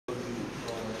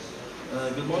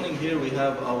Good morning. Here we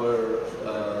have our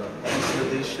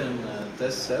consolidation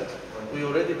test set. We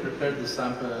already prepared the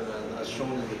sample as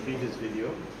shown in the previous video.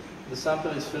 The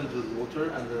sample is filled with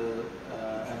water and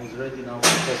is ready now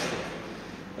for testing.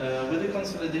 With the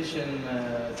consolidation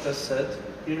test set,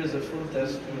 here is a full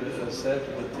test set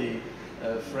with the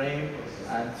frame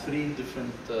and 3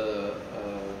 different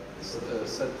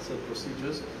sets of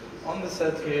procedures. On the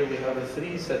set here we have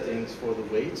 3 settings for the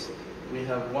weights. We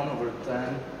have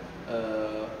 1/10,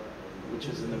 which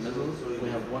is in the middle. We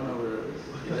have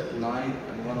 1/9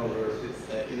 and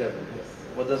 1/11.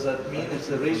 What does that mean? It's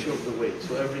the ratio of the weight.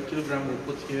 So every kilogram we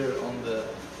put here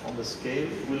on the scale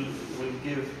will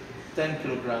give 10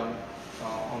 kilogram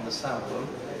on the sample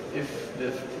if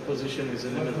the position is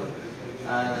in the middle.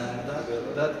 And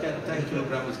that 10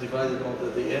 kilogram is divided over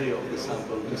the area of the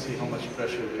sample to see how much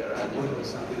pressure we are adding to the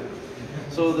sample.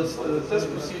 So the test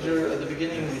procedure, at the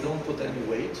beginning we don't put any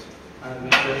weight, and we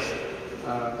just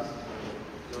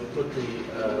put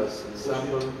the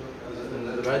sample in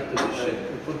the right position.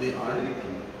 We put the arm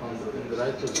in the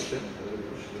right position.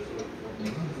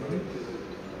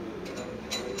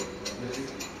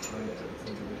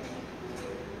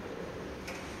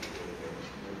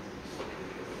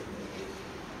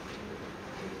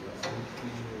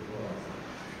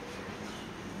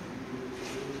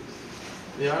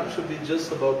 The arm should be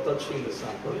just about touching the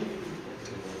sample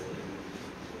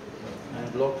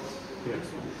and blocked here.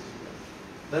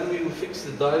 Then we will fix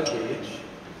the dial gauge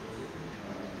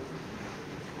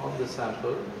on the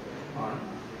sample arm.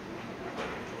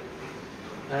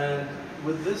 And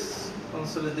with this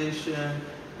consolidation,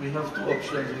 we have 2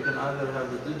 options. We can either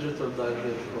have the digital dial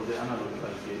gauge or the analog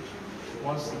dial gauge.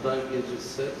 Once the dial gauge is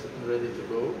set and ready to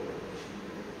go,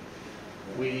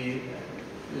 we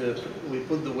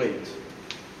put the weight.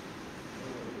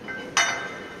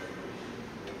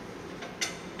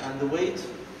 And the weight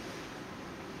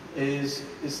is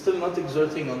still not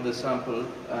exerting on the sample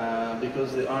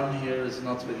because the arm here is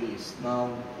not released. Now,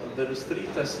 there is 3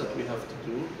 tests that we have to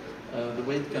do. The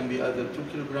weight can be either 2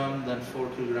 kilogram, then 4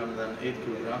 kilogram, then 8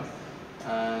 kilogram,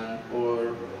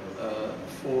 or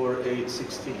 4, 8,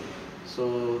 16.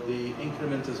 So the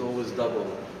increment is always double.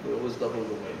 We always double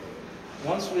the weight.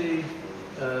 Once we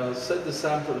set the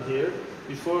sample here,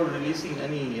 before releasing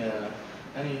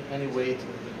any weight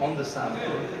on the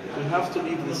sample, we have to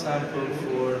leave the sample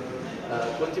for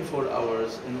 24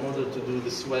 hours in order to do the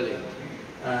swelling.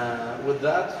 With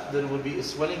that, there will be a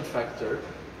swelling factor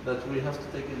that we have to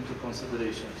take into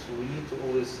consideration. So we need to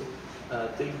always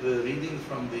take the reading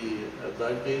from the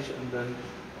dial gauge and then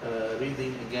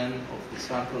reading again of the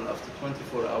sample after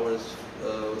 24 hours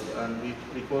and we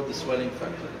record the swelling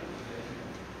factor.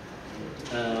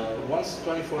 Once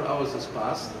 24 hours has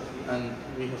passed and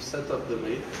we have set up the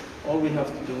weight, all we have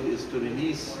to do is to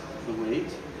release the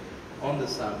weight on the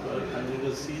sample, and we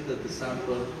will see that the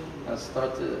sample has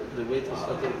started, the weight has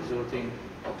started exerting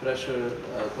a pressure,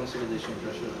 consolidation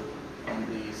pressure on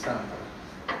the sample.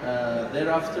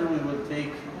 Thereafter, we will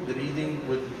take the reading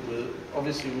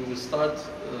obviously we will start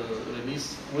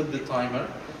release with the timer,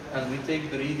 and we take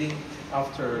the reading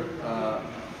after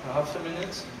half a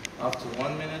minute, after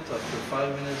 1 minute, after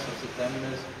 5 minutes, after 10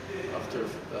 minutes, after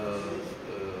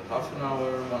half an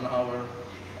hour, 1 hour,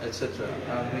 etc.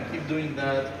 And we keep doing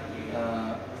that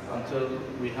until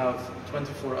we have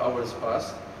 24 hours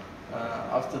passed.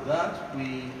 After that,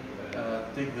 we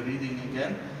take the reading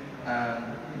again and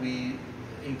we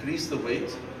increase the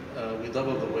weight, we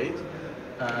double the weight,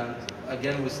 and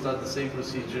again we start the same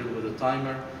procedure with a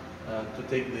timer to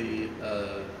take the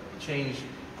change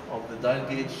of the dial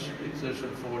gauge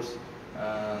exertion force,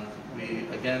 and we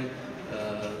again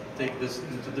take this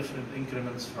into different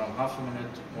increments from half a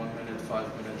minute, 1 minute, 5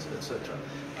 minutes, etc.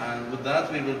 And with that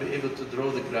we will be able to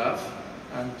draw the graph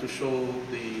and to show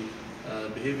the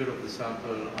behavior of the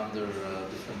sample under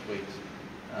different weights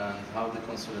and how the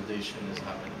consolidation is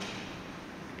happening.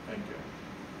 Thank you.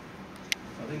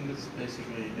 I think this is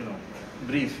basically,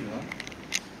 brief,